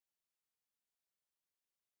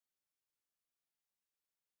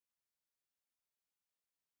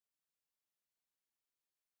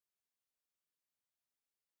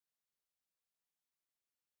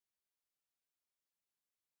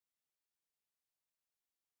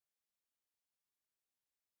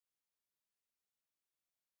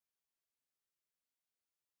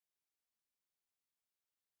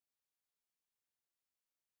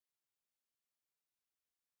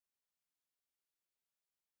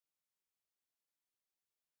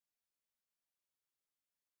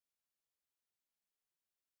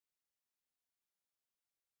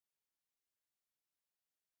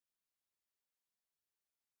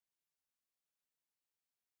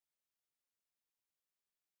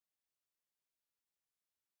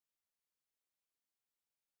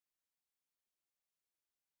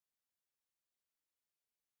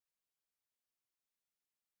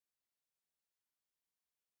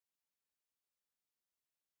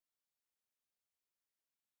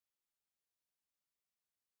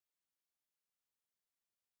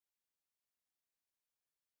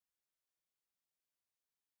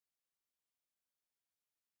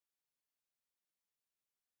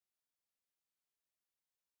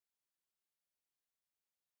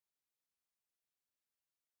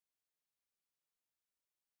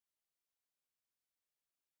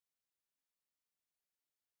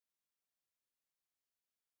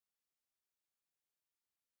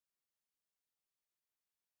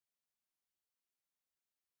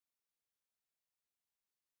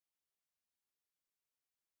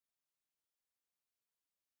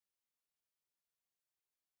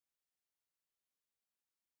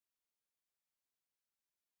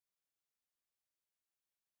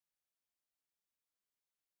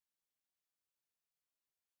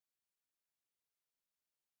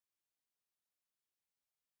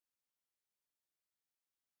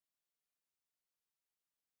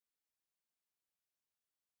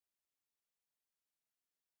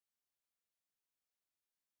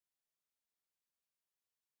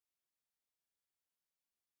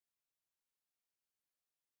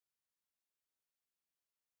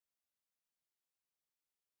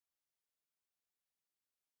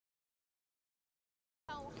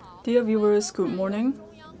Dear viewers, good morning.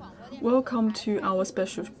 Welcome to our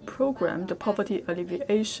special program, The Poverty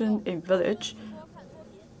Alleviation in Village.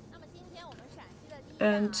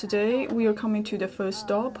 And today we are coming to the first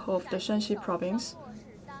stop of the Shaanxi province.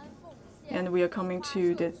 And we are coming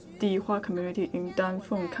to the Dihua community in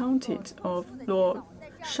Danfeng County of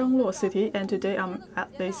Shangluo City. And today I'm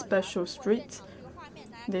at a special street.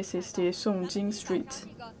 This is the Songjing Street.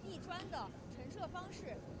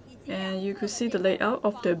 And you could see the layout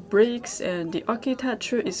of the bricks, and the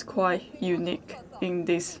architecture is quite unique in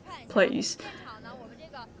this place.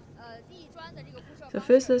 So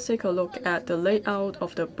first, let's take a look at the layout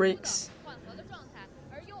of the bricks.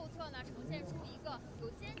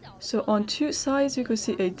 So on two sides, you could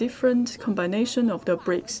see a different combination of the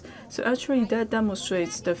bricks. So actually, that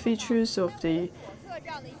demonstrates the features of the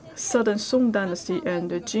Southern Song Dynasty and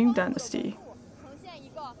the Jin Dynasty.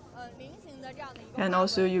 And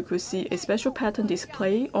also you could see a special pattern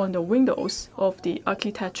display on the windows of the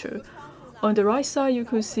architecture. On the right side, you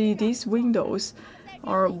could see these windows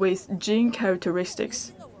are with Jin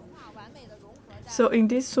characteristics. So in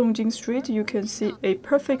this Songjing Street, you can see a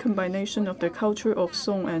perfect combination of the culture of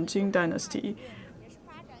Song and Jin dynasty.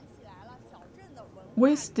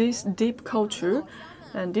 With this deep culture,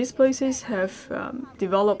 and these places have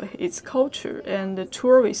developed its culture and the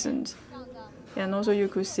tourism. And also you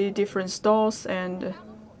could see different stalls and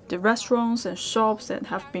the restaurants and shops that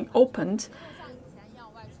have been opened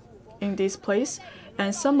in this place.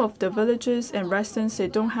 And some of the villagers and residents, they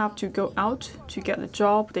don't have to go out to get a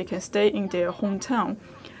job. They can stay in their hometown.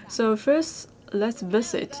 So first, let's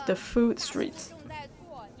visit the food street.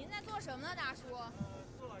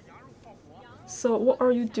 So what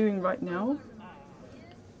are you doing right now?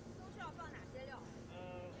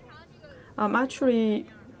 I'm actually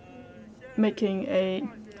making a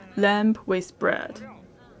lamb with bread.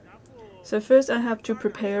 So first I have to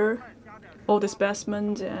prepare all the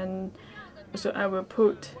specimens, and so I will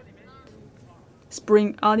put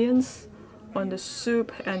spring onions on the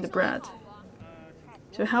soup and the bread.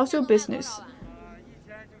 So how's your business?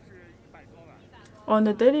 On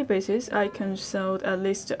a daily basis, I can sell at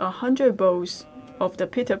least 100 bowls of the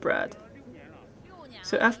pita bread.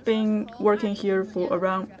 So I've been working here for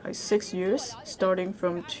around 6 years, starting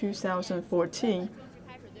from 2014.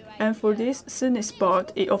 And for this scenic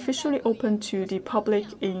spot, it officially opened to the public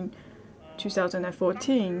in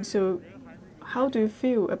 2014. So how do you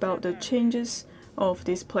feel about the changes of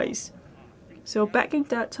this place? So back in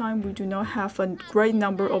that time, we do not have a great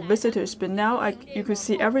number of visitors, but now you could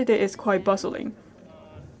see every day is quite bustling.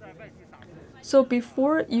 So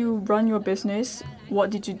before you run your business, what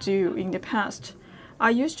did you do in the past? I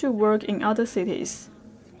used to work in other cities,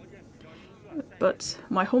 but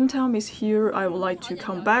my hometown is here. I would like to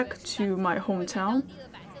come back to my hometown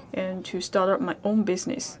and to start up my own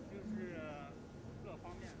business.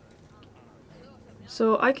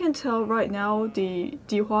 So I can tell right now the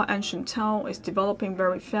Dihua ancient town is developing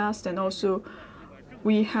very fast, and also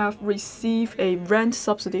we have received a rent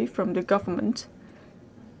subsidy from the government.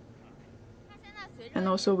 And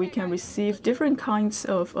also we can receive different kinds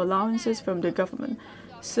of allowances from the government.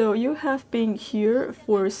 So you have been here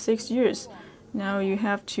for 6 years. Now you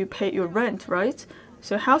have to pay your rent, right?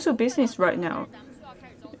 So how's your business right now?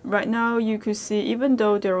 Right now you could see, even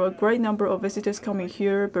though there are a great number of visitors coming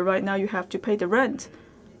here, but right now you have to pay the rent.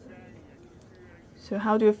 So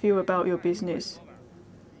how do you feel about your business?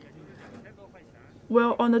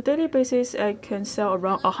 Well, on a daily basis, I can sell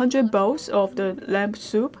around 100 bowls of the lamb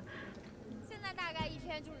soup.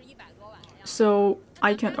 So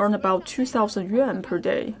I can earn about 2,000 yuan per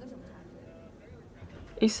day.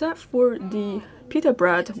 Except for the pita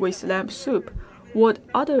bread with lamb soup, what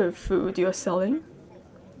other food you are selling?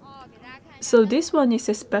 So this one is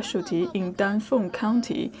a specialty in Danfeng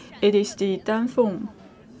County. It is the Danfeng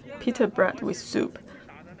pita bread with soup.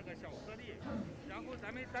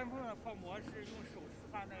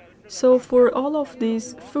 So for all of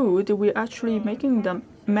these food, we're actually making them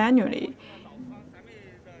manually.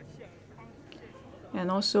 And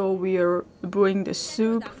also we are brewing the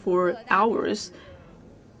soup for hours.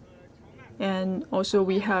 And also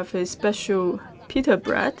we have a special pita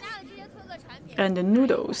bread and the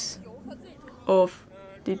noodles of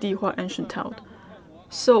the Dihua ancient town.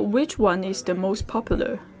 So which one is the most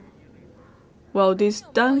popular? Well, this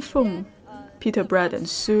Danfeng pita bread and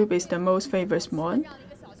soup is the most famous one.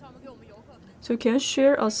 So can you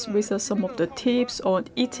share with us some of the tips on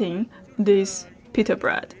eating this pita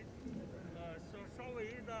bread?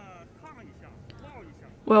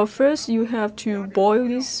 Well, first you have to boil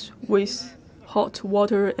this with hot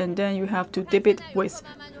water, and then you have to dip it with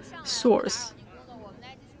sauce.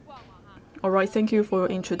 Alright, thank you for your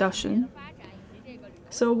introduction.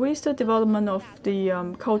 So with the development of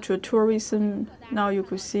the cultural tourism, now you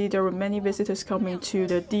could see there are many visitors coming to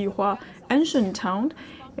the Dihua ancient town.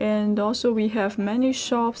 And also we have many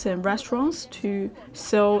shops and restaurants to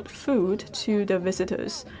sell food to the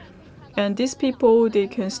visitors. And these people, they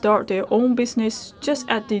can start their own business just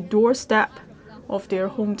at the doorstep of their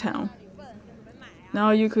hometown.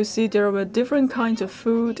 Now you could see there were different kinds of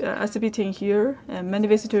food exhibiting here, and many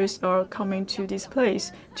visitors are coming to this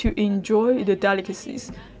place to enjoy the delicacies.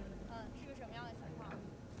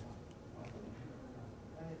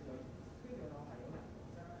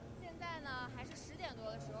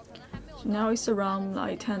 Now it's around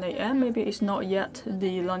like 10 a.m. Maybe it's not yet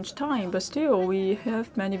the lunchtime, but still we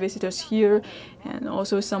have many visitors here, and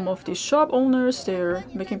also some of the shop owners, they're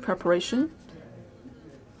making preparation.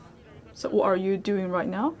 So what are you doing right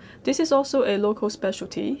now? This is also a local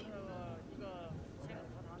specialty.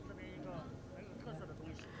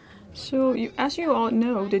 So as you all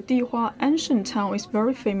know, the Dihua ancient town is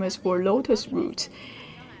very famous for lotus root.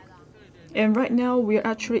 And right now we're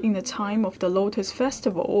actually in the time of the lotus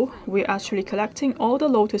festival. We're actually collecting all the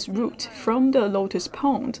lotus root from the lotus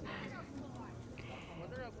pond.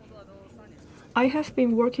 I have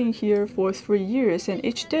been working here for 3 years, and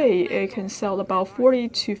each day I can sell about 40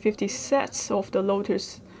 to 50 sets of the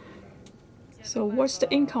lotus. So what's the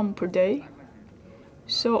income per day?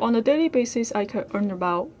 So on a daily basis, I can earn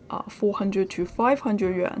about 400 to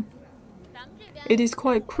 500 yuan. It is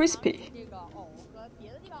quite crispy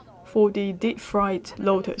for the deep-fried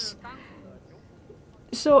lotus.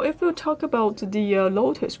 So if we talk about the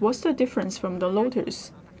lotus, what's the difference from the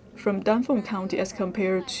lotus from Danfeng County as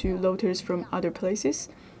compared to lotus from other places?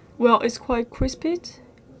 Well, it's quite crispy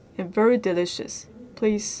and very delicious.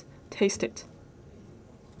 Please taste it.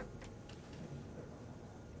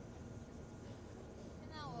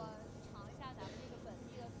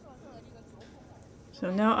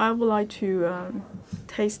 So now I would like to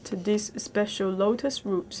taste this special lotus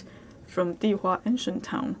root from Dihua ancient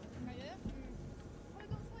town.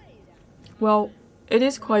 Well, it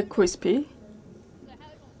is quite crispy,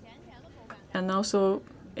 and also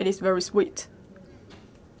it is very sweet.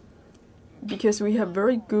 Because we have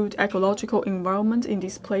very good ecological environment in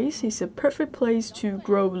this place, it's a perfect place to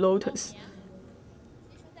grow lotus.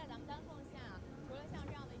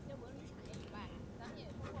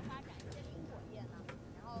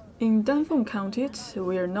 In Danfeng County,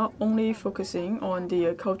 we are not only focusing on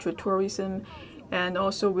the cultural tourism, and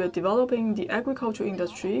also we are developing the agriculture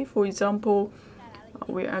industry. For example,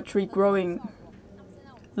 we're actually growing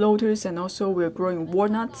lotus, and also we're growing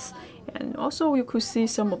walnuts, and also you could see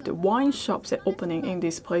some of the wine shops that are opening in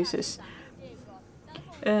these places.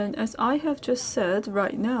 And as I have just said,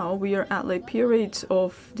 right now we are at a period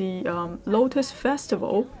of the lotus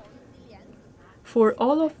festival. For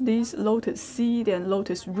all of these lotus seed and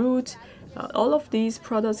lotus root, all of these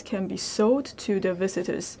products can be sold to the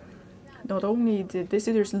visitors. Not only the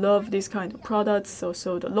visitors love these kind of products,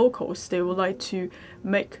 also the locals, they would like to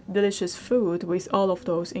make delicious food with all of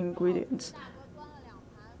those ingredients.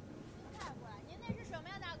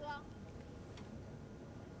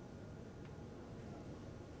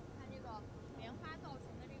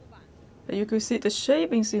 You could see the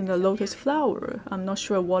shapings in the lotus flower. I'm not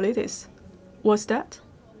sure what it is. What's that?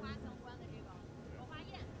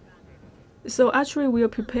 So actually we are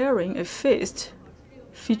preparing a feast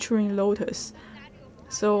featuring lotus.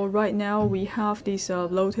 So right now we have this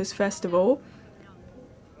lotus festival.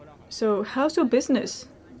 So how's your business?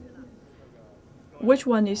 Which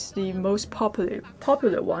one is the most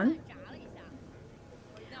popular one?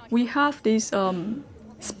 We have this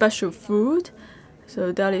special food.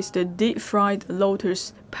 So that is the deep-fried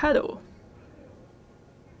lotus petal.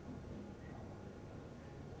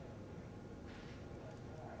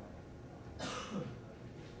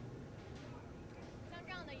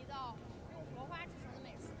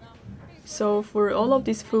 So for all of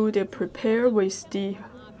this food, they prepare with the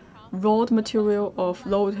raw material of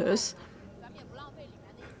lotus.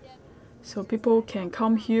 So people can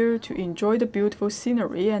come here to enjoy the beautiful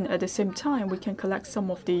scenery, and at the same time, we can collect some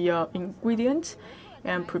of the ingredients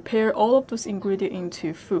and prepare all of those ingredients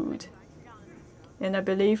into food. And I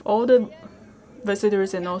believe all the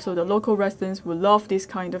visitors and also the local residents will love this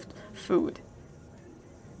kind of food.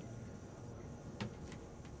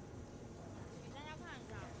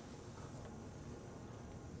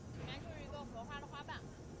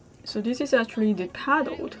 So this is actually the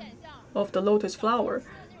petal of the lotus flower.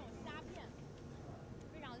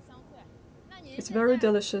 It's very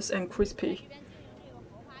delicious and crispy.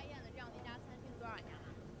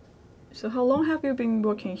 So how long have you been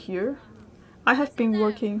working here? I have been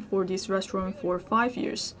working for this restaurant for 5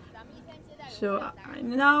 years. So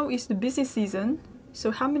now is the busy season. So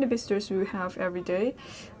how many visitors do you have every day?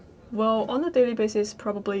 Well, on a daily basis,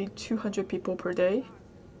 probably 200 people per day.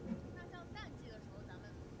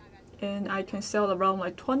 And I can sell around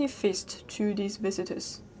like 20 feasts to these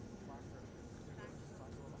visitors.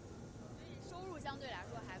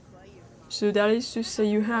 So that is to say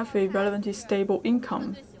you have a relatively stable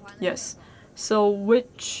income. Yes. So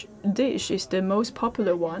which dish is the most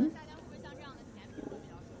popular one?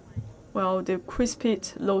 Well, the crispy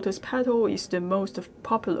lotus petal is the most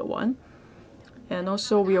popular one. And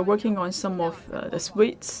also we are working on some of the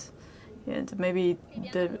sweets. And maybe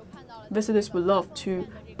the visitors would love to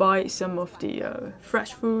buy some of the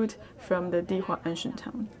fresh food from the Dihua ancient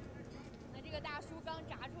town.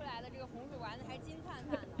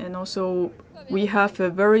 And also we have a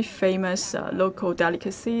very famous local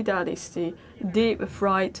delicacy, that is the deep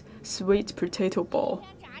fried sweet potato ball.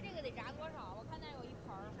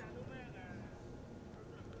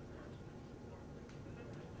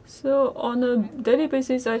 So on a daily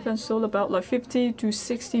basis, I can sell about like 50 to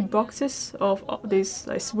 60 boxes of these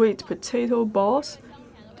like sweet potato balls.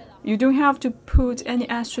 You don't have to put any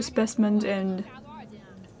extra specimen and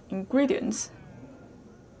ingredients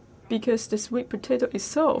because the sweet potato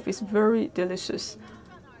itself is very delicious.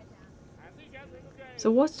 So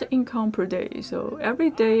what's the income per day? So every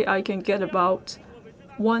day I can get about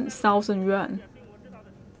 1,000 yuan.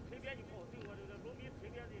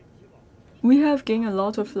 We have gained a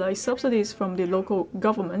lot of like subsidies from the local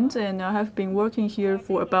government, and I have been working here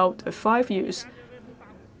for about 5 years.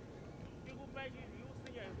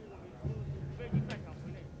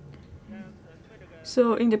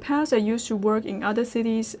 So in the past, I used to work in other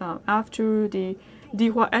cities. After the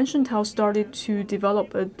Dihua ancient town started to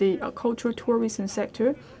develop the cultural tourism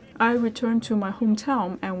sector, I returned to my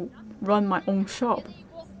hometown and run my own shop.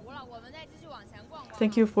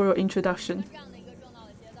 Thank you for your introduction.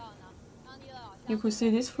 You could see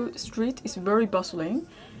this food street is very bustling,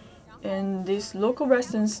 and these local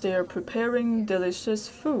residents, they are preparing delicious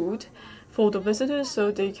food for the visitors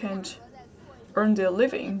so they can earn their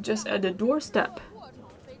living just at the doorstep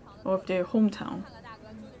of their hometown.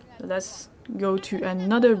 So let's go to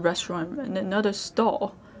another restaurant and another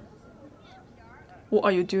stall. What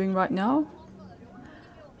are you doing right now?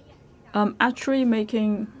 I'm actually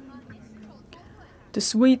making the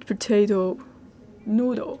sweet potato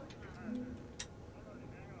noodle.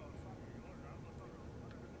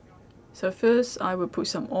 So first I will put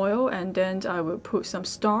some oil, and then I will put some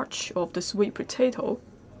starch of the sweet potato.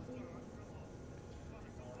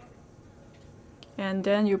 And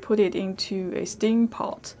then you put it into a steam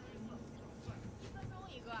pot.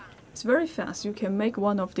 It's very fast. You can make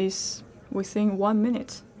one of these within 1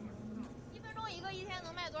 minute.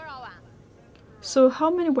 So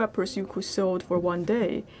how many wrappers you could sell for one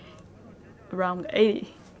day? Around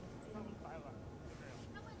 80.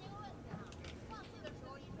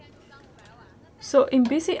 So in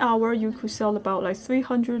busy hour, you could sell about like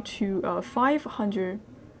 300 to 500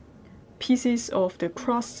 pieces of the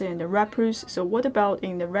crust and the wrappers. So what about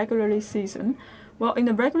in the regular season? Well, in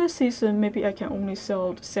the regular season, maybe I can only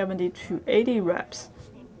sell 70 to 80 wraps.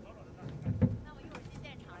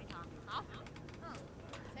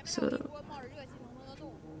 So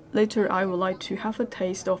later I would like to have a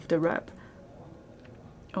taste of the wrap.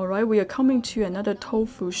 Alright, we are coming to another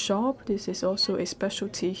tofu shop. This is also a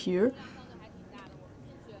specialty here.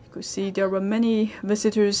 You could see there were many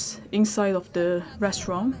visitors inside of the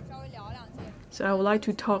restaurant. So I would like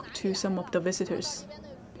to talk to some of the visitors.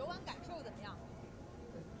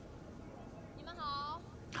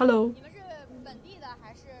 Hello.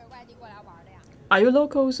 Are you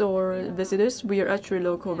locals or visitors? We are actually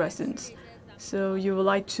local residents. So you would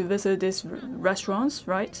like to visit these restaurants,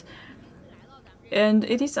 right? And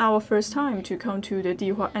it is our first time to come to the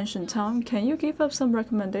Dihua ancient town. Can you give us some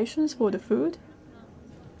recommendations for the food?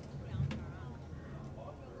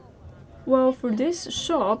 Well, for this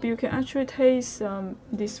shop, you can actually taste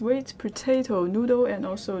the sweet potato noodle and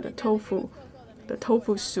also the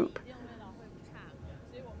tofu soup.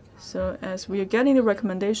 So as we are getting the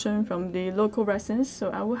recommendation from the local residents,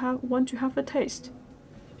 so I will want to have a taste.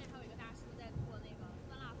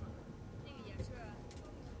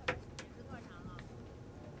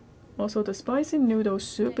 Also, the spicy noodle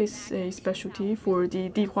soup is a specialty for the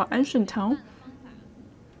Dihua ancient town.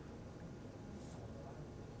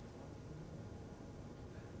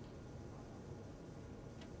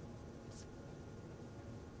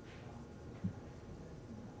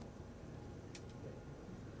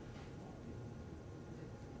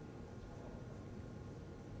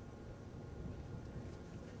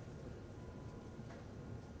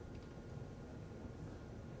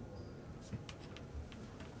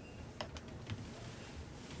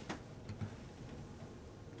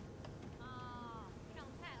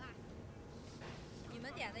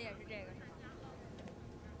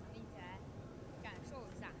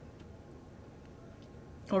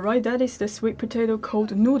 Alright, that is the sweet potato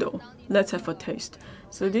called noodle. Let's have a taste.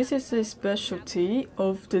 So this is a specialty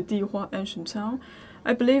of the Dihua ancient town.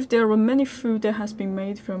 I believe there are many food that has been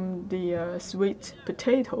made from the sweet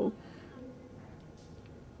potato.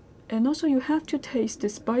 And also you have to taste the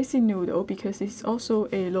spicy noodle because it's also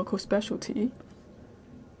a local specialty.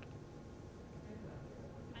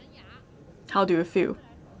 How do you feel?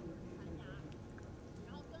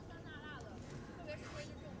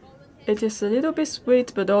 It is a little bit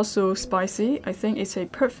sweet but also spicy. I think it's a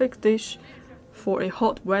perfect dish for a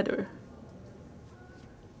hot weather.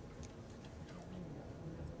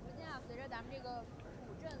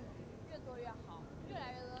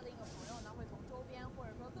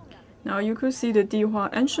 Now you could see the Dihua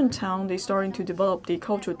ancient town, they're starting to develop the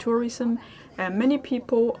cultural tourism, and many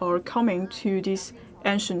people are coming to this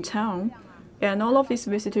ancient town, and all of these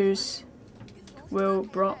visitors will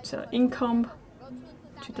brought income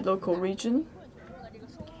to the local region,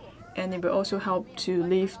 and it will also help to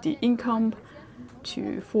leave the income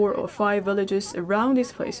to 4 or 5 villages around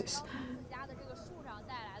these places.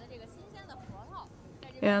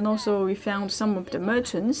 And also we found some of the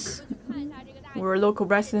merchants were local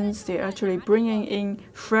residents. They're actually bringing in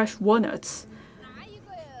fresh walnuts.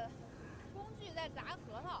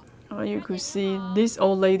 You could see this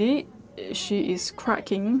old lady, she is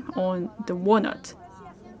cracking on the walnut.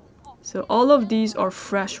 So all of these are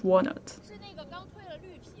fresh walnuts.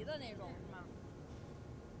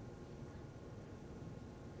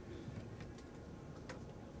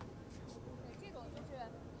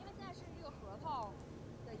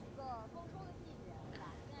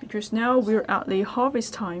 Because now we're at the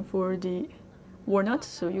harvest time for the walnut,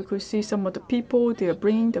 so you could see some of the people, they are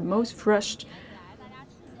bringing the most fresh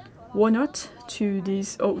walnut to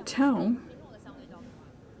this old town.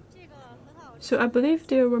 So I believe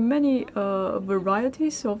there were many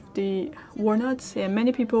varieties of the walnuts, and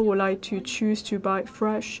many people would like to choose to buy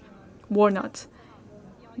fresh walnut.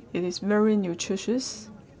 It is very nutritious,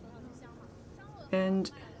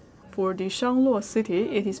 and for the Shaanxi city,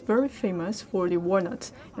 it is very famous for the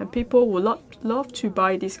walnut, and people would love to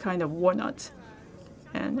buy this kind of walnut.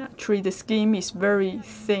 And actually the skin is very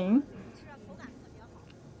thin,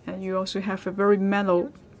 and you also have a very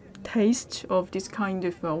mellow taste of this kind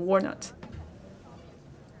of walnut.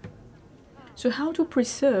 So how to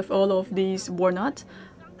preserve all of these walnuts?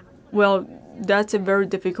 Well, that's a very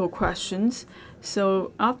difficult question.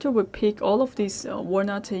 So after we pick all of these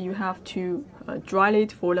walnuts, you have to dry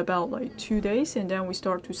it for about like 2 days, and then we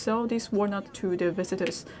start to sell this walnut to the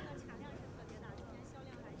visitors.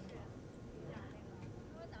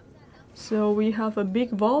 So we have a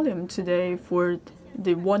big volume today for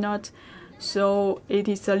the walnut, so it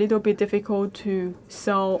is a little bit difficult to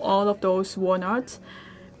sell all of those walnuts,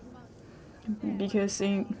 because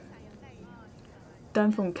in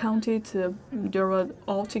Danfeng County, there are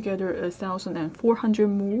altogether 1,400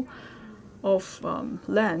 mu of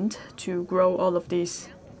land to grow all of these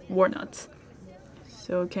walnuts.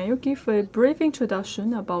 So can you give a brief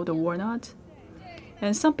introduction about the walnut?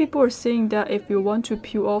 And some people are saying that if you want to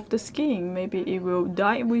peel off the skin, maybe it will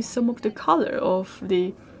dye with some of the color of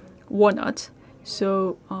the walnut.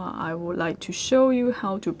 So I would like to show you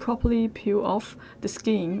how to properly peel off the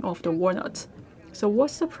skin of the walnut. So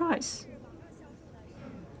what's the price?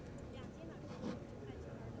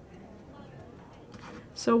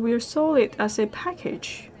 So we're sold it as a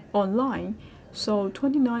package online, so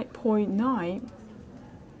 29.9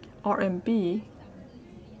 RMB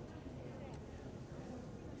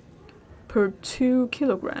per 2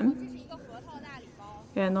 kilogram.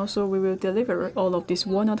 And also we will deliver all of this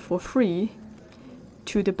walnut for free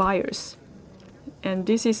to the buyers. And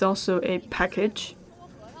this is also a package.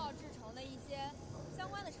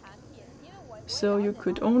 So you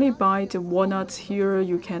could only buy the walnuts here.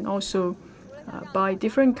 You can also buy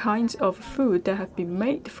different kinds of food that have been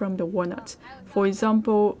made from the walnuts. For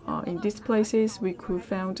example, in these places we could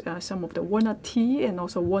find some of the walnut tea and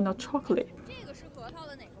also walnut chocolate.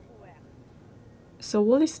 So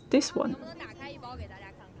what is this one?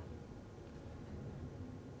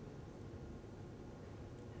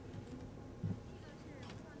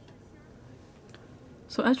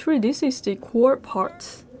 So actually this is the core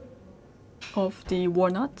part of the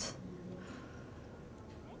walnut.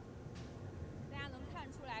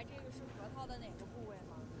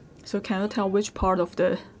 So can you tell which part of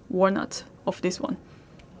the walnut of this one?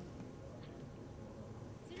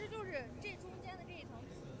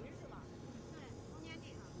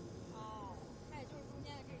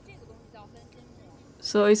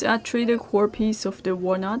 So it's actually the core piece of the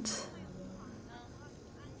walnut.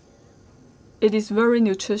 It is very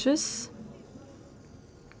nutritious.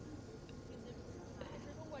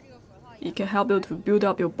 It can help you to build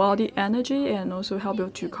up your body energy and also help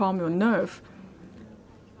you to calm your nerve.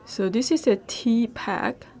 So this is a tea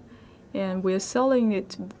pack, and we're selling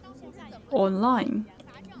it online.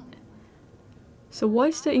 So what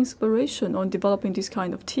is the inspiration on developing this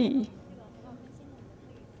kind of tea?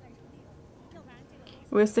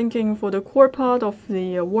 We're thinking for the core part of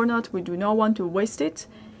the walnut, we do not want to waste it.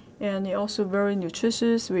 And it's also very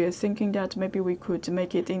nutritious. We are thinking that maybe we could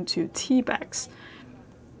make it into tea bags.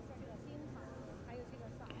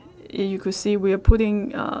 You could see we are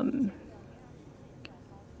putting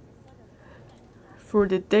for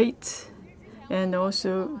the date and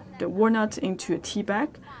also the walnut into a tea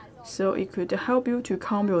bag, so it could help you to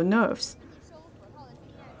calm your nerves.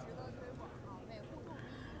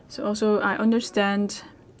 So also I understand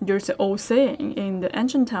there's an old saying in the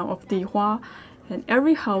ancient town of Dihua, and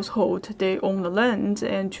every household they own the land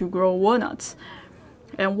and to grow walnuts.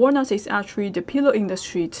 And walnuts is actually the pillar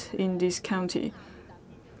industry in this county.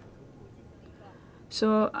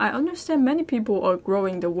 So I understand many people are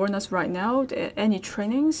growing the walnuts right now. Any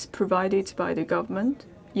trainings provided by the government?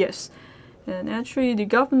 Yes. And actually the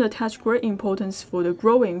government attached great importance for the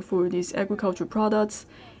growing for these agricultural products.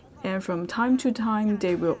 And from time to time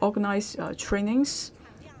they will organize trainings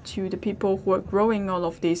to the people who are growing all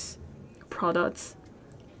of these products.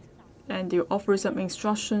 And they'll offer some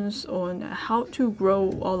instructions on how to grow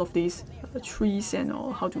all of these trees and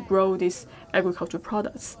how to grow these agricultural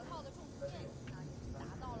products.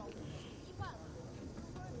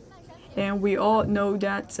 And we all know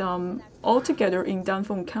that altogether in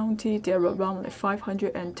Danfeng County, there are around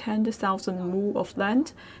 510,000 mu of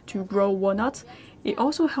land to grow walnuts. It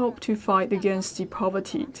also helped to fight against the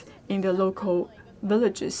poverty in the local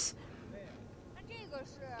villages.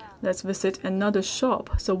 Let's visit another shop.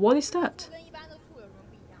 So what is that?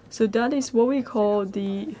 So that is what we call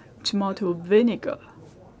the tomato vinegar.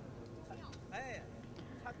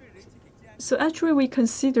 So actually we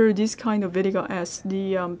consider this kind of vinegar as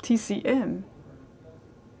the TCM.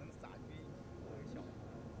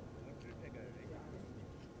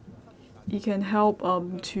 It can help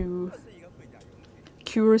to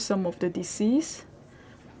cure some of the disease,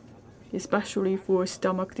 especially for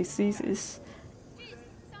stomach diseases.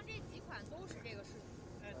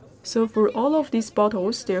 So for all of these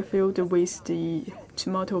bottles, they're filled with the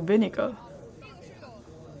tomato vinegar.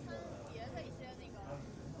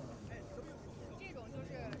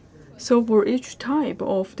 So for each type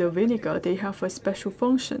of the vinegar, they have a special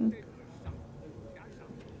function.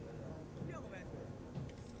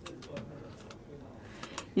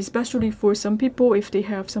 Especially for some people, if they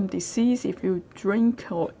have some disease, if you drink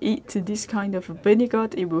or eat this kind of vinegar,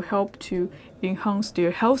 it will help to enhance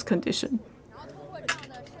their health condition.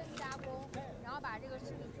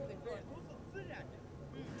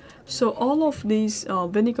 So all of these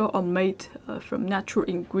vinegar are made from natural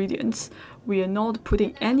ingredients. We are not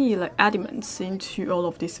putting any additives into all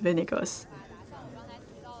of these vinegars.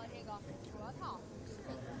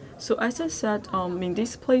 So as I said, in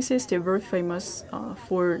these places, they're very famous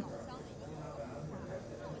for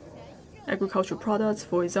agricultural products.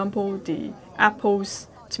 For example, the apples,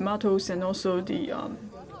 tomatoes, and also the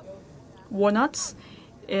walnuts.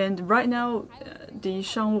 And right now, the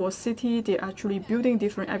Shaanxi city, they're actually building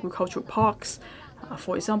different agricultural parks.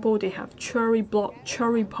 For example, they have cherry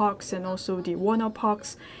parks and also the walnut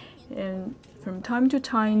parks. And from time to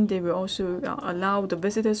time, they will also allow the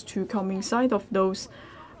visitors to come inside of those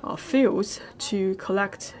fields to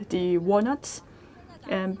collect the walnuts.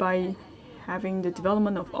 And by having the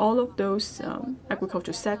development of all of those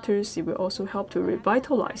agricultural sectors, it will also help to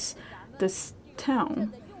revitalize this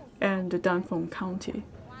town and the Danfeng County.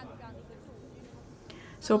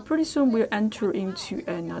 So pretty soon we'll enter into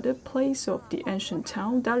another place of the ancient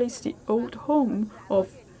town. That is the old home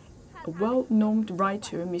of a well-known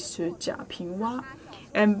writer, Mr. Jia Pinghua.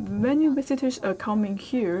 And many visitors are coming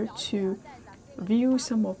here to view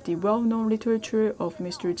some of the well-known literature of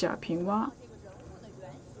Mr. Jia Pinghua.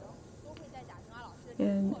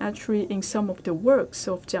 And actually, in some of the works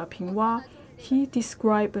of Jia Pinghua, he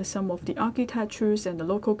described some of the architectures and the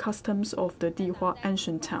local customs of the Dihua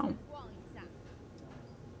ancient town.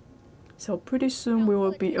 So pretty soon we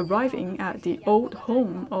will be arriving at the old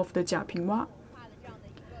home of the Jia Pinghua.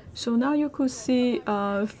 So now you could see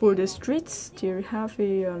for the streets, they have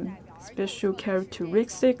a special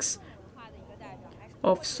characteristics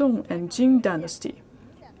of Song and Jing dynasty.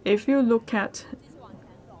 If you look at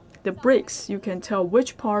the bricks, you can tell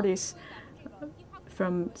which part is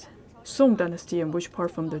from Song dynasty and which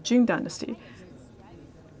part from the Jing dynasty.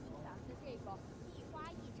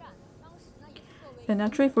 And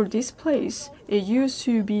actually for this place, it used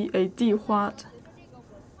to be a Dihua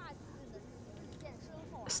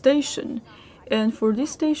station. And for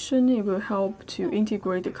this station, it will help to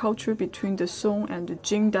integrate the culture between the Song and the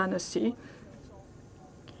Jing dynasty.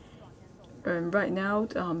 And right now,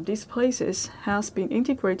 these places has been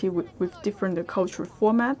integrated with different cultural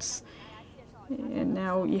formats. And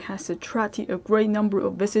now it has attracted a great number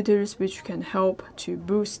of visitors, which can help to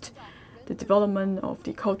boost the development of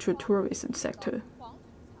the cultural tourism sector.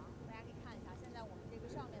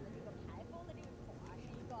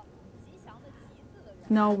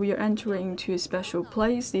 Now we are entering into a special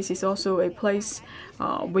place. This is also a place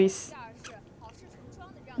with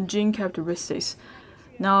Jing characteristics.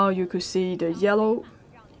 Now you could see the yellow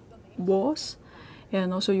walls,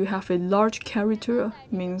 and also you have a large character,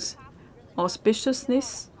 means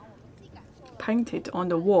auspiciousness, painted on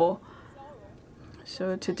the wall.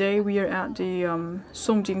 So today we are at the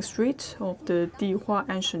Songjing Street of the Dihua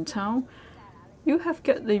ancient town. You have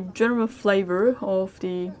got the general flavor of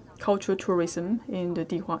the cultural tourism in the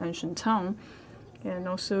Dihua ancient town, and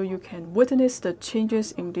also you can witness the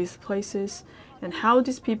changes in these places and how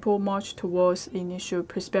these people march towards initial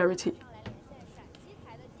prosperity.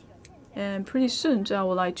 And pretty soon I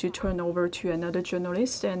would like to turn over to another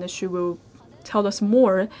journalist, and she will tell us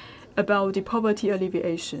more about the poverty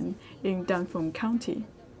alleviation in Danfeng County.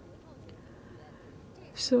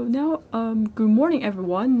 So now, good morning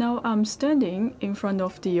everyone. Now I'm standing in front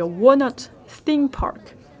of the walnut theme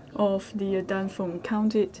park of the Danfeng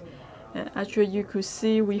County. Actually, you could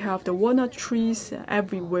see we have the walnut trees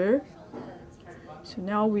everywhere. So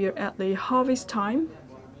now we are at the harvest time,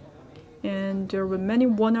 and there were many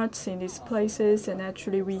walnuts in these places, and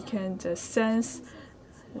actually we can sense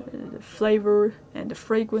the flavor and the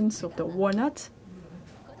fragrance of the walnut.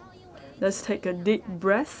 Let's take a deep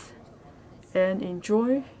breath and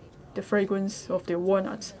enjoy the fragrance of the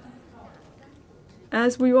walnut.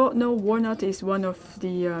 As we all know, walnut is one of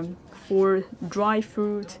the 4 dry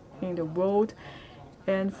fruit in the world,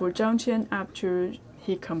 and for Zhang Qian, after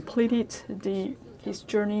he completed his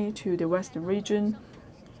journey to the western region,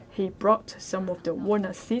 he brought some of the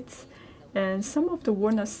walnut seeds, and some of the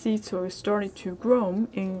walnut seeds were started to grow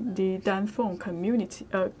in the Danfeng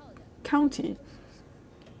county.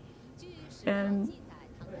 And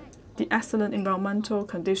the excellent environmental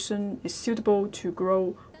condition is suitable to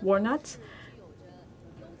grow walnuts.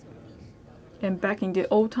 And back in the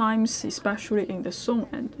old times, especially in the Song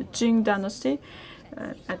and the Jing dynasty,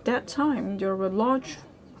 at that time there were large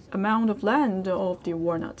amount of land of the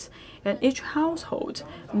walnuts, and each household,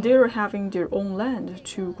 they were having their own land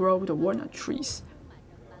to grow the walnut trees.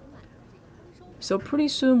 So pretty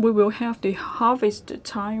soon we will have the harvest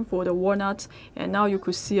time for the walnuts, and now you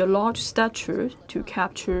could see a large statue to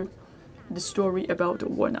capture the story about the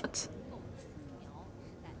walnuts.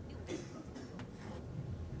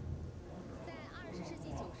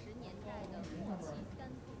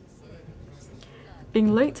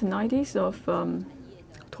 In late 90s of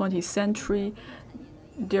 20th century,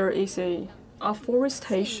 there is a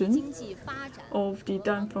afforestation of the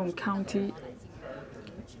Danfeng County.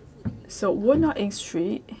 So walnut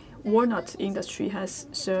industry has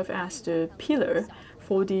served as the pillar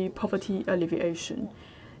for the poverty alleviation.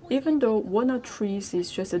 Even though walnut trees is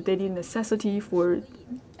just a daily necessity for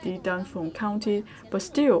the Danfeng County, but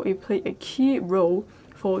still it played a key role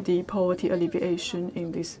for the poverty alleviation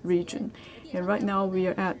in this region. And right now we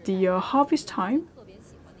are at the harvest time,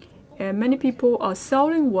 and many people are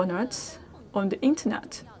selling walnuts on the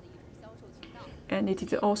internet. And it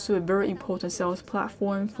is also a very important sales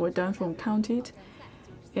platform for Danfeng County.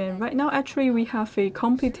 And right now actually we have a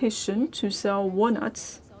competition to sell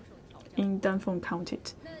walnuts in Danfeng County.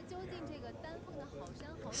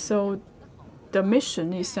 So the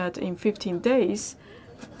mission is that in 15 days,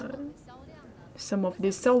 some of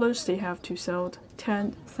these sellers, they have to sell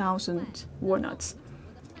 10,000 walnuts.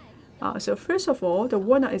 So first of all, the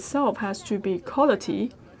walnut itself has to be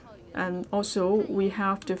quality, and also we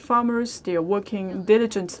have the farmers, they are working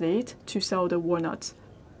diligently to sell the walnuts.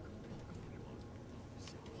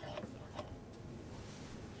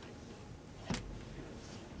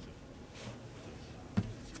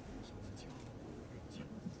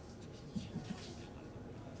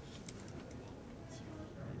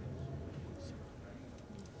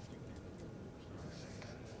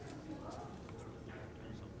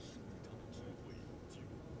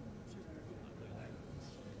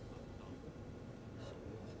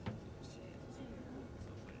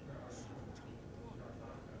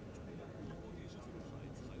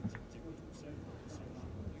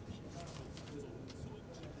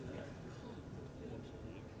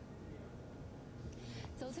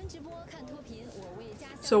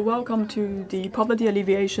 So welcome to the Poverty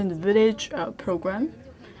Alleviation Village program.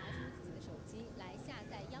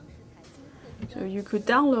 So you could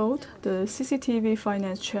download the CCTV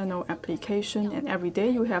Finance Channel application, and every day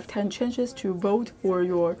you have 10 chances to vote for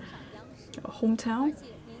your hometown.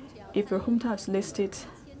 If your hometown is listed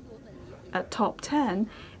at top 10,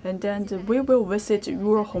 and then we will visit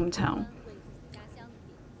your hometown.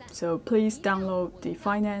 So please download the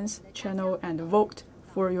Finance Channel and vote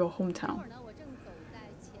for your hometown.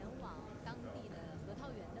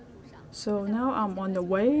 So now I'm on the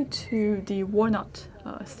way to the Walnut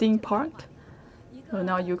theme park.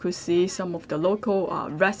 Now you could see some of the local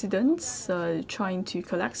residents trying to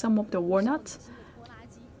collect some of the walnuts.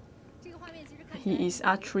 He is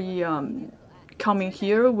actually coming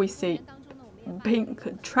here with a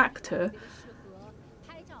pink tractor.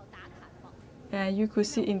 And you could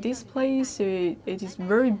see in this place, it is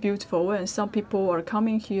very beautiful, and some people are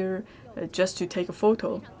coming here just to take a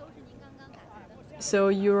photo. So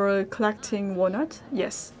you're collecting walnut?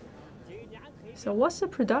 Yes. So what's the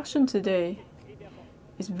production today?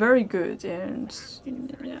 It's very good, and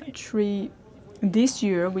actually this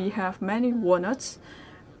year we have many walnuts.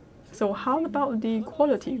 So how about the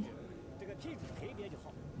quality?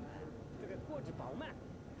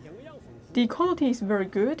 The quality is very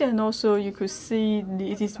good, and also you could see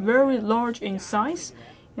it is very large in size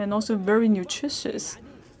and also very nutritious.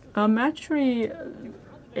 I'm actually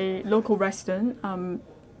a local resident.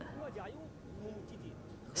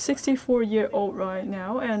 64-year-old right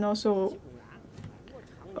now, and also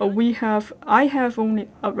I have only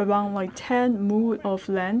around like 10 mood of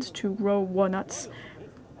land to grow walnuts.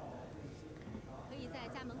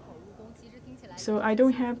 So I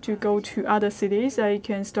don't have to go to other cities. I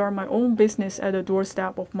can start my own business at the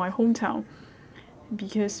doorstep of my hometown,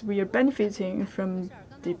 because we are benefiting from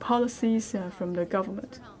the policies from the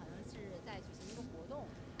government.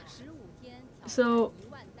 So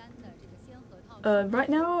right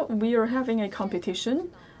now we are having a competition.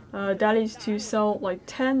 That is to sell like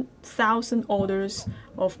 10,000 orders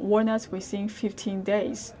of walnuts within 15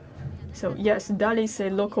 days. So yes, that is a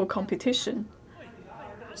local competition.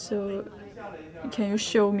 So can you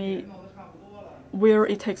show me where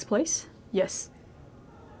it takes place? Yes.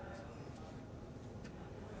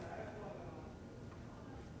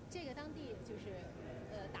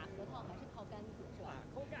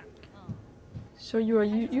 So you are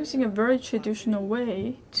using a very traditional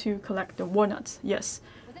way to collect the walnuts. Yes.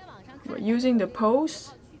 We're using the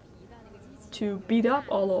poles to beat up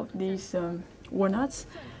all of these walnuts.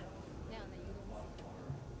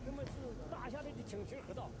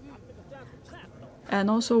 And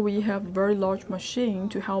also we have a very large machine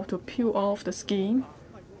to help to peel off the skin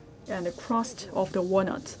and the crust of the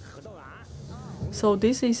walnut. So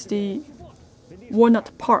this is the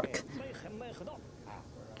walnut park.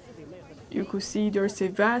 You could see there's a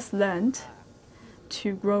vast land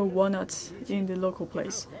to grow walnuts in the local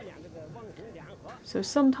place. So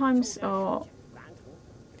sometimes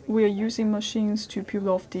we are using machines to peel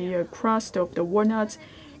off the crust of the walnuts.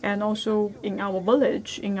 And also in our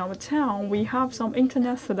village, in our town, we have some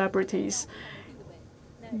internet celebrities,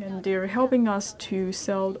 and they're helping us to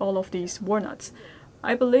sell all of these walnuts.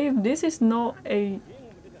 I believe this is not a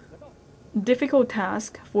difficult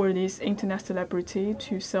task for this internet celebrity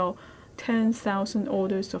to sell 10,000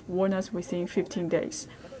 orders of walnuts within 15 days.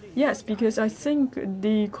 Yes, because I think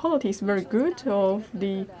the quality is very good of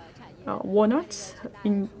the walnuts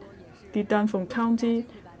in the Danfeng County,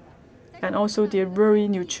 and also they're very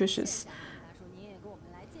nutritious.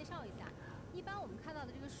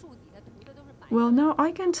 Well, now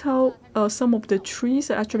I can tell some of the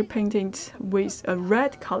trees are actually painted with a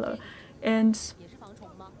red color, and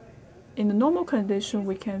in the normal condition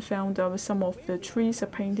we can find some of the trees are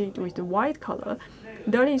painted with the white color.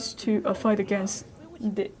 That is to fight against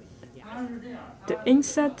the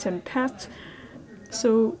insects and pests.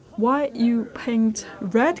 So why you paint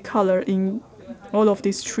red color in all of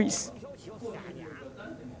these trees?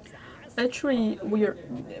 Actually,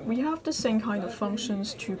 we have the same kind of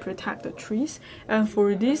functions to protect the trees, and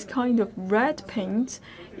for this kind of red paint,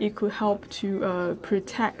 it could help to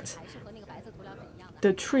protect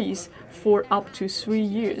the trees for up to 3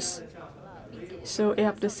 years. So it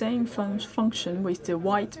have the same function with the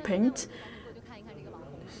white paint.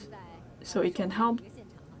 So it can help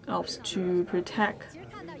us to protect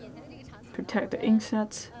the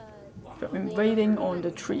insects from invading on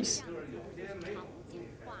the trees.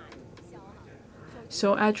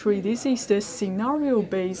 So actually, this is the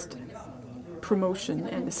scenario-based promotion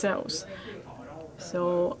and sales.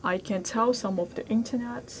 So I can tell some of the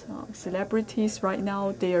internet celebrities right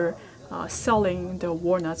now, they're selling the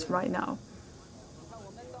walnuts right now.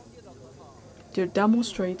 They're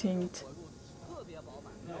demonstrating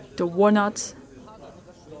the walnuts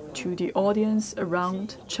to the audience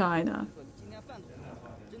around China.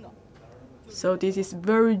 So this is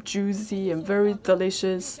very juicy and very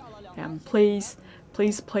delicious, and please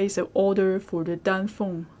place an order for the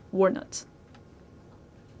Danfeng walnut.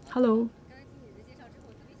 Hello.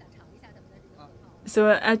 So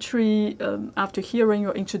actually, after hearing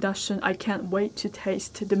your introduction, I can't wait to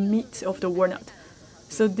taste the meat of the walnut.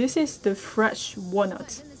 So this is the fresh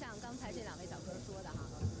walnut.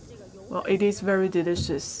 Well, it is very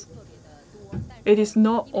delicious. It is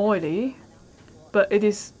not oily, but it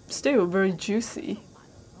is still very juicy.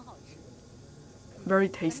 Very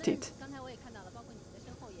tasty.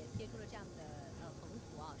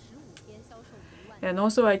 And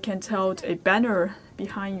also I can tell a banner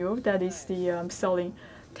behind you that is the selling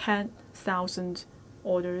 10,000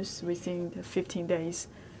 orders within the 15 days.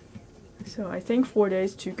 So I think 4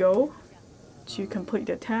 days to go to complete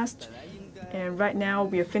the test. And right now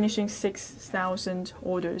we are finishing 6,000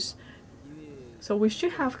 orders. So we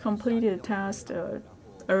should have completed the test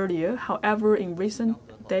earlier. However, in recent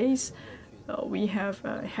days, we have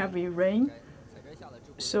heavy rain.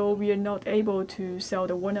 So we are not able to sell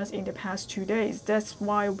the walnuts in the past 2 days. That's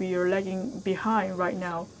why we are lagging behind right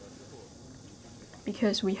now.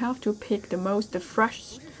 Because we have to pick the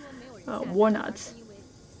fresh walnuts.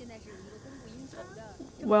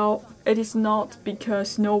 Well, it is not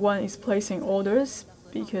because no one is placing orders.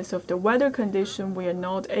 Because of the weather condition, we are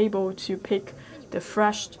not able to pick the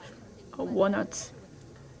fresh walnuts.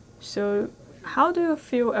 So how do you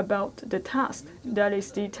feel about the task? That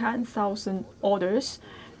is the 10,000 orders.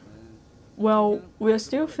 Well, we are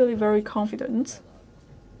still feeling very confident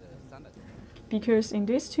because in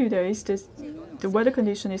these 2 days, the weather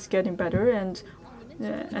condition is getting better, and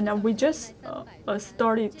we just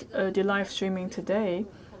started the live streaming today.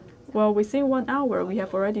 Well, within 1 hour, we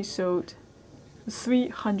have already sold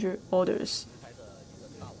 300 orders.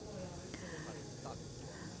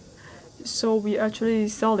 So we are actually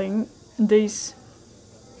selling these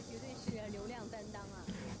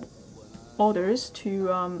orders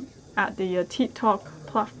to at the TikTok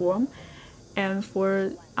platform, and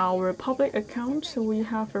for our public account we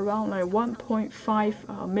have around like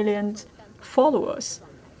 1.5 million followers.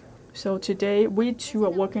 So today we two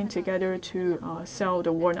are working together to sell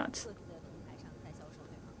the walnuts.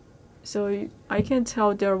 So I can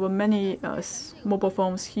tell there were many mobile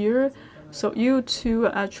phones here. So you two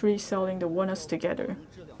are actually selling the walnuts together.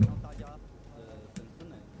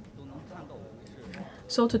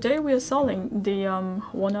 So today we are selling the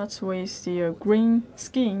walnuts with the green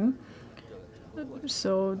skin.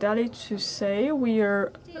 So that is to say we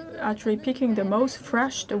are actually picking the most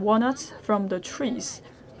fresh walnuts from the trees.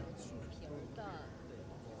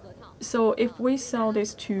 So if we sell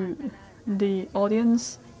this to the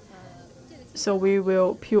audience, so we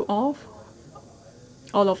will peel off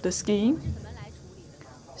all of the skin.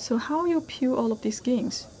 So how you peel all of these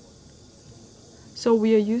skins? So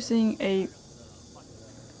we are using a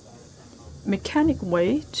mechanic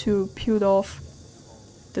way to peel off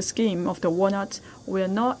the skin of the walnut. We are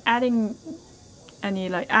not adding any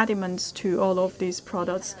like additives to all of these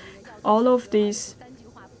products. All of these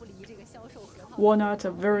walnuts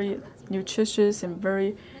are very nutritious and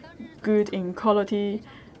very good in quality.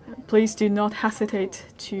 Please do not hesitate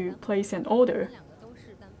to place an order.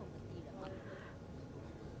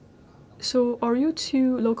 So are you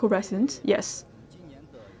two local residents? Yes.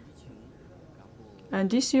 And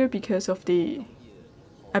this year, because of the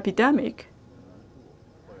epidemic,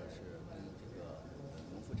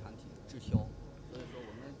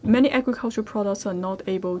 many agricultural products are not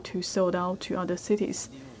able to sell out to other cities.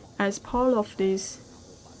 As part of these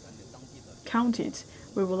counties,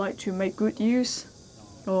 we would like to make good use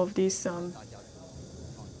of this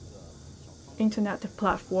internet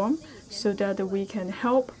platform so that we can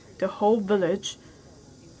help the whole village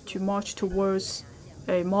to march towards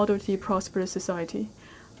a moderately prosperous society.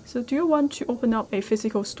 So do you want to open up a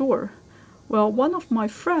physical store? Well, one of my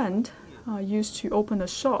friends used to open a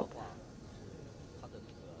shop.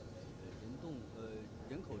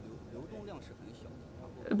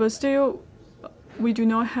 But still, we do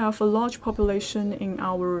not have a large population in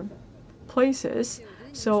our places.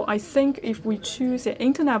 So I think if we choose an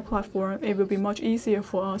internet platform, it will be much easier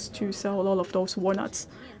for us to sell all of those walnuts.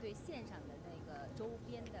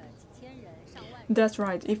 That's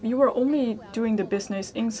right. If you are only doing the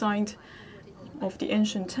business inside of the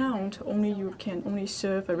ancient town, you can only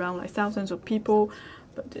serve around like thousands of people.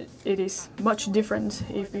 But it is much different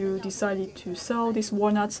if you decided to sell these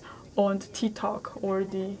walnuts on TikTok or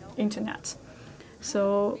the internet.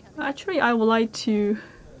 So actually, I would like to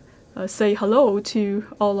say hello to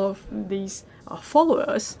all of these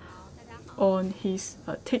followers on his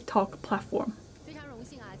TikTok platform.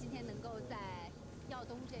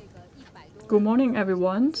 Good morning,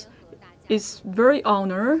 everyone. It's very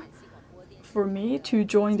honor for me to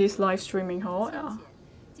join this live streaming hall.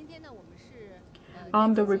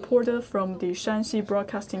 I'm the reporter from the Shaanxi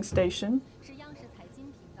broadcasting station.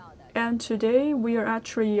 And today we are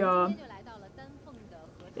actually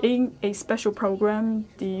in a special program,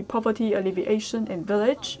 the Poverty Alleviation in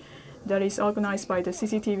Village, that is organized by the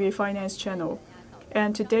CCTV Finance Channel.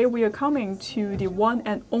 And today we are coming to the one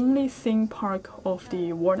and only theme park of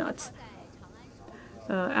the walnut.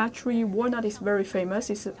 Actually, walnut is very famous,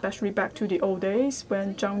 especially back to the old days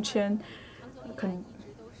when Zhang Qian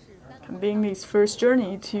convened his first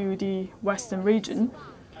journey to the western region.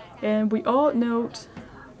 And we all know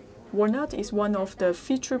walnut is one of the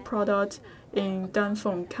featured products in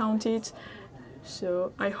Danfeng County.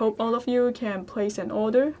 So I hope all of you can place an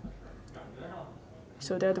order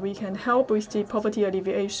so that we can help with the poverty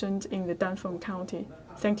alleviation in the Danfeng County.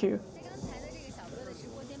 Thank you.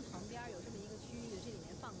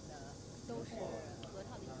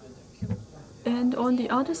 And on the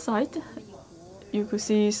other side, you could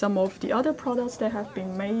see some of the other products that have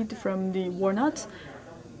been made from the walnut.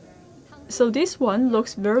 So this one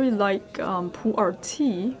looks very like pu'er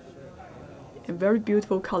tea, a very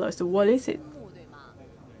beautiful color. So what is it?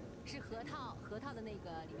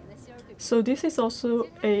 So this is also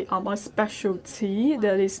a special tea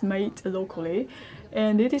that is made locally,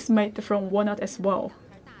 and it is made from walnut as well.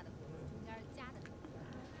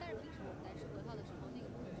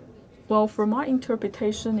 Well, for my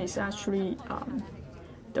interpretation, is actually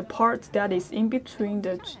the part that is in between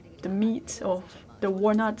the meat of the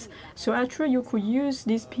walnut. So actually, you could use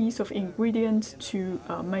this piece of ingredient to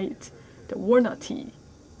make the walnut tea.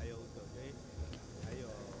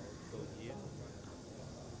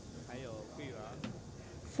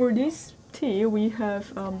 For this tea, we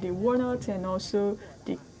have the walnut and also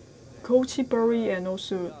the goji berry and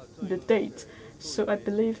also the date. So I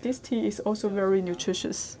believe this tea is also very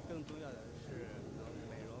nutritious.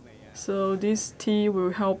 So this tea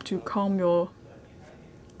will help to calm your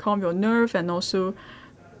nerve and also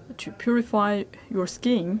to purify your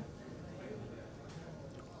skin.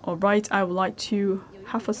 Alright, I would like to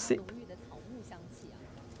have a sip.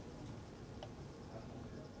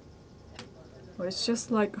 Well, it's just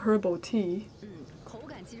like herbal tea.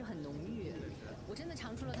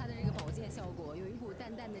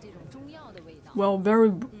 Well,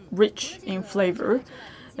 very rich in flavor.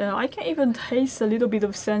 I can even taste a little bit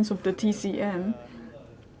of sense of the TCM.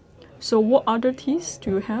 So what other teas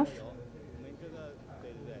do you have?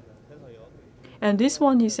 And this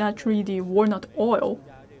one is actually the walnut oil.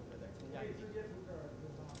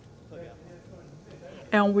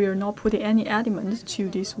 And we are not putting any adamant to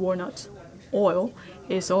this walnut oil.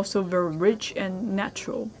 It's also very rich and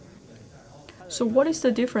natural. So what is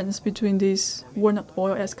the difference between this walnut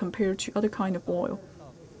oil as compared to other kind of oil?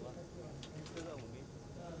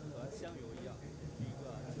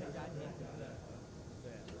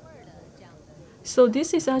 So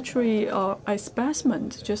this is actually a specimen,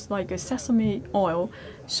 just like a sesame oil.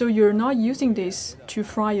 So you're not using this to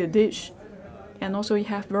fry a dish. And also it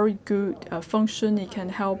has very good function. It can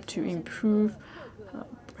help to improve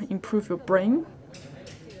your brain.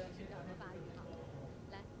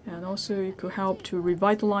 And also it could help to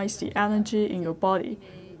revitalize the energy in your body.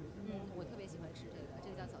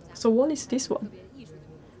 So what is this one?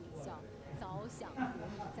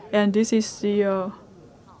 And this is the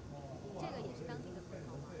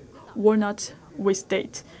walnut with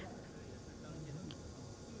date.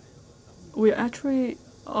 We're actually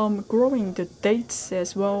growing the dates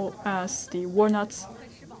as well as the walnuts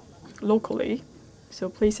locally. So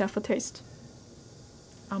please have a taste.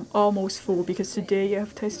 I'm almost full because today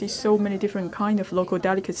I've tasted so many different kind of local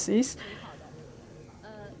delicacies.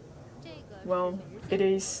 Well, it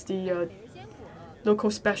is the local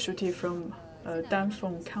specialty from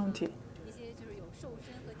Danfeng County.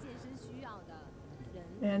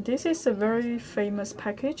 And this is a very famous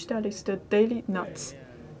package, that is the daily nuts.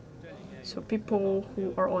 So people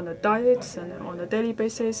who are on a diet and on a daily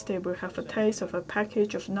basis, they will have a taste of a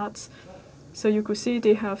package of nuts. So you could see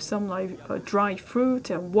they have some like dried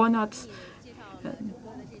fruit and walnuts and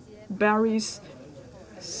berries.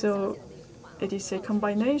 So it is a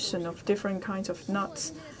combination of different kinds of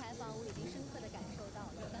nuts.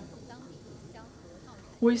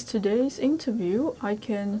 With today's interview, I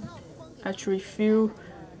can actually feel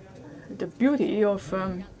the beauty of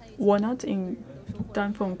walnut in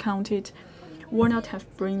Danfeng County, walnut have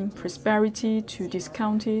bring prosperity to this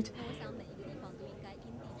county.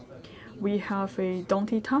 We have a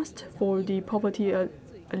daunting task for the poverty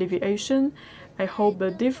alleviation. I hope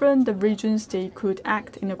the different regions they could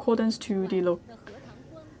act in accordance to the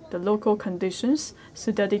local conditions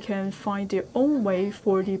so that they can find their own way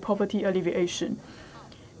for the poverty alleviation.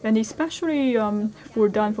 And especially for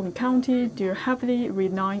Danfeng County, they're heavily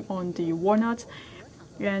relying on the walnuts.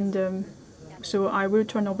 And so I will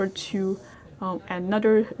turn over to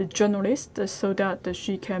another journalist so that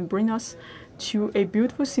she can bring us to a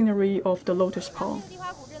beautiful scenery of the lotus pond.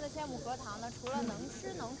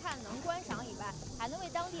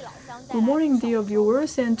 Good morning, dear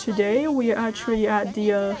viewers, and today we are actually at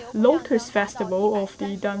the Lotus Festival of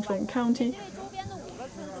the Danfeng County.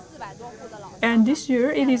 And this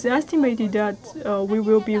year, it is estimated that we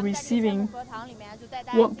will be receiving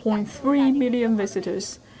 1.3 million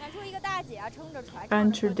visitors.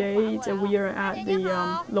 And today we are at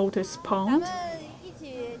the Lotus Pond.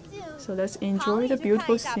 So let's enjoy the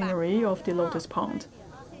beautiful scenery of the Lotus Pond.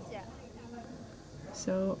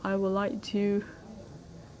 So I would like to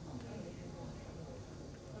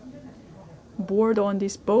board on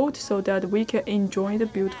this boat so that we can enjoy the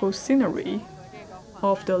beautiful scenery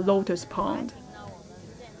of the Lotus Pond.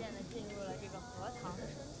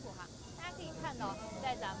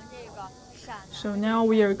 So now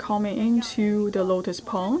we are coming into the Lotus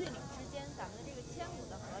Pond.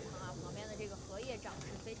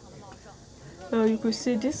 You could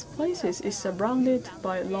see this place is surrounded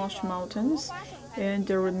by large mountains, and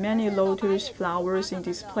there are many lotus flowers in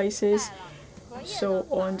these places. So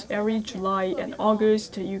on every July and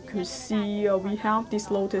August, you could see we have this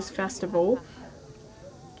lotus festival,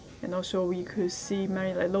 and also we could see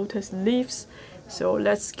many lotus leaves. So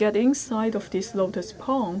let's get inside of this lotus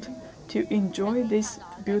pond to enjoy this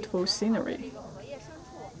beautiful scenery.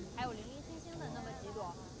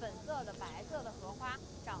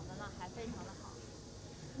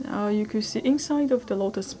 Now you could see inside of the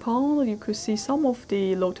lotus pond, you could see some of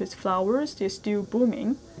the lotus flowers, they're still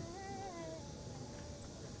blooming.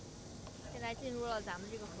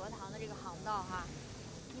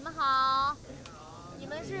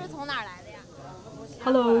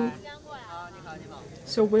 Hello.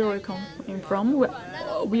 So where are we coming from?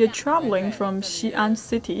 We are traveling from Xi'an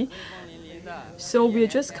City. So we are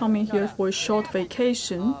just coming here for a short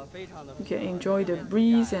vacation. You can enjoy the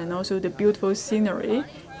breeze and also the beautiful scenery.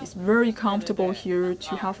 It's very comfortable here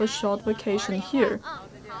to have a short vacation here.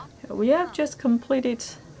 We have just completed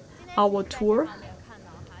our tour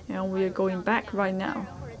and we are going back right now.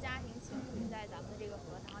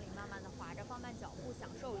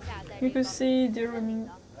 You can see there are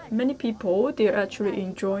many people. They're actually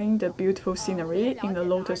enjoying the beautiful scenery in the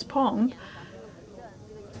lotus pond.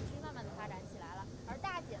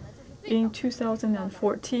 In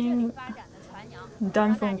 2014,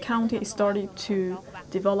 Danfeng County started to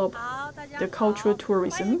develop the cultural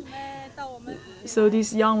tourism. So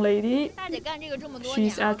this young lady,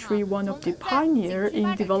 she's actually one of the pioneers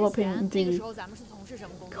in developing the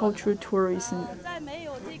cultural tourism.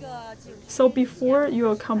 So before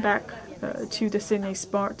you come back to the scenic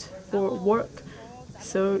spot for work,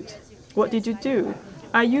 so what did you do?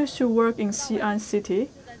 I used to work in Xi'an City,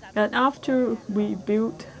 and after we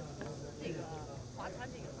built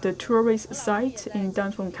the tourist site in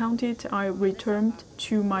Danfeng County, I returned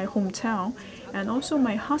to my hometown, and also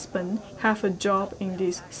my husband have a job in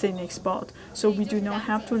this scenic spot. So we do not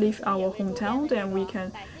have to leave our hometown, and we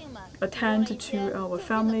can attend to our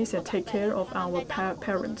families and take care of our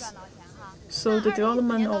parents. So the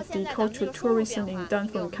development of the cultural tourism in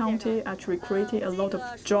Danfeng County actually created a lot of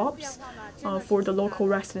jobs for the local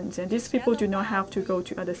residents, and these people do not have to go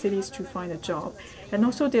to other cities to find a job. And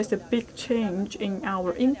also there's a big change in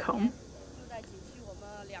our income.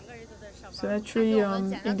 So actually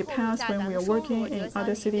in the past when we are working in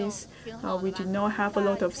other cities, we did not have a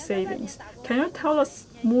lot of savings. Can you tell us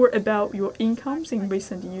more about your incomes in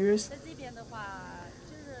recent years?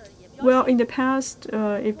 Well, in the past,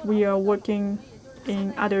 if we are working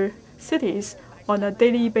in other cities, on a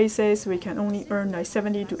daily basis, we can only earn like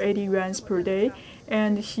 70 to 80 yuan per day.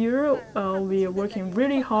 And here, we are working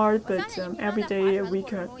really hard, but every day we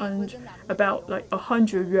can earn about like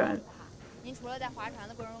 100 yuan.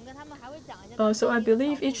 So I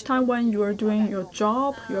believe each time when you are doing your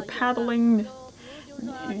job, you're paddling,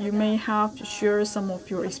 you may have to share some of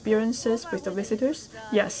your experiences with the visitors.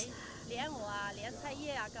 Yes.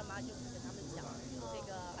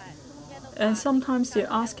 And sometimes they're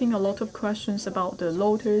asking a lot of questions about the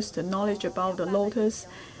lotus, the knowledge about the lotus.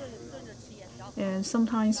 And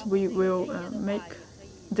sometimes we will make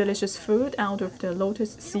delicious food out of the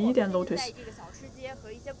lotus seed and lotus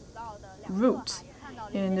roots,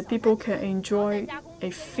 and people can enjoy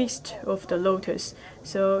a feast of the lotus.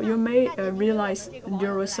 So you may realize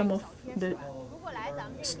there were some of the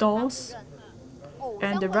stalls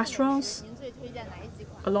and the restaurants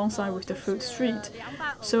alongside with the food street.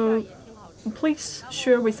 So please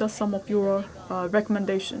share with us some of your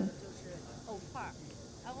recommendation.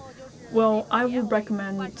 Well, I would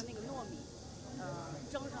recommend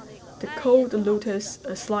the cold lotus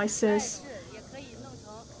slices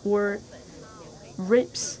or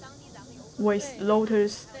ribs with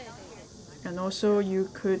lotus, and also you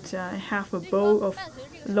could have a bowl of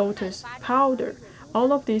lotus powder.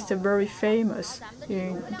 All of these are very famous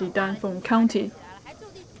in the Danfeng County.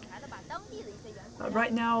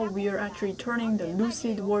 Right now, we are actually turning the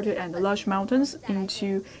lucid water and the lush mountains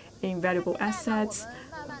into invaluable assets.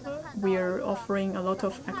 We are offering a lot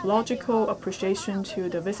of ecological appreciation to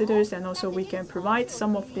the visitors, and also we can provide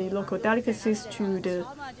some of the local delicacies to the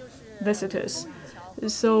visitors.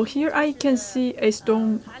 So here I can see a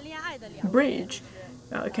stone bridge.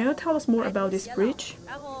 Can you tell us more about this bridge?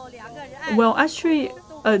 Well, actually,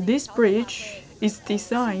 this bridge is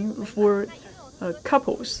designed for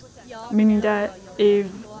couples, meaning that if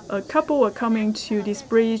a couple are coming to this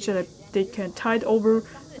bridge, they can tide over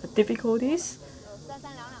difficulties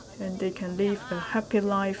and they can live a happy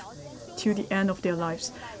life till the end of their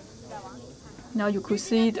lives. Now you could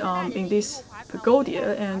see it in this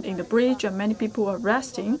pagoda and in the bridge, and many people are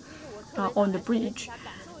resting on the bridge.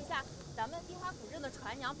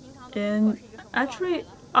 And actually,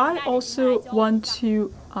 I also want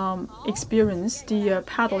to experience the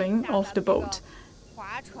paddling of the boat.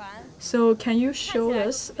 So can you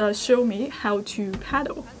show me how to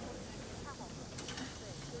paddle?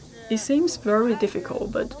 It seems very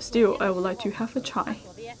difficult, but still I would like to have a try.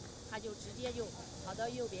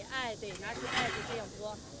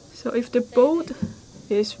 So if the boat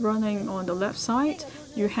is running on the left side,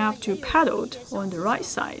 you have to paddle on the right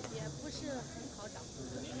side.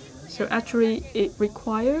 So actually it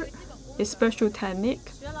requires a special technique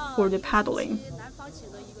for the paddling.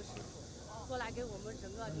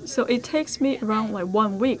 So it takes me around like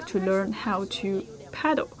 1 week to learn how to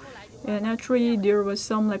paddle. And actually there were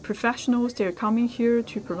some professionals, they're coming here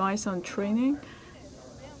to provide some training.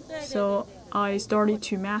 So I started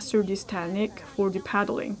to master this technique for the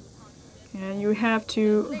paddling. And you have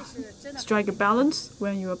to strike a balance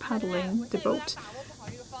when you are paddling the boat.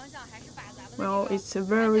 Well, it's a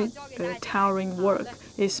very tiring work,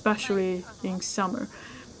 especially in summer.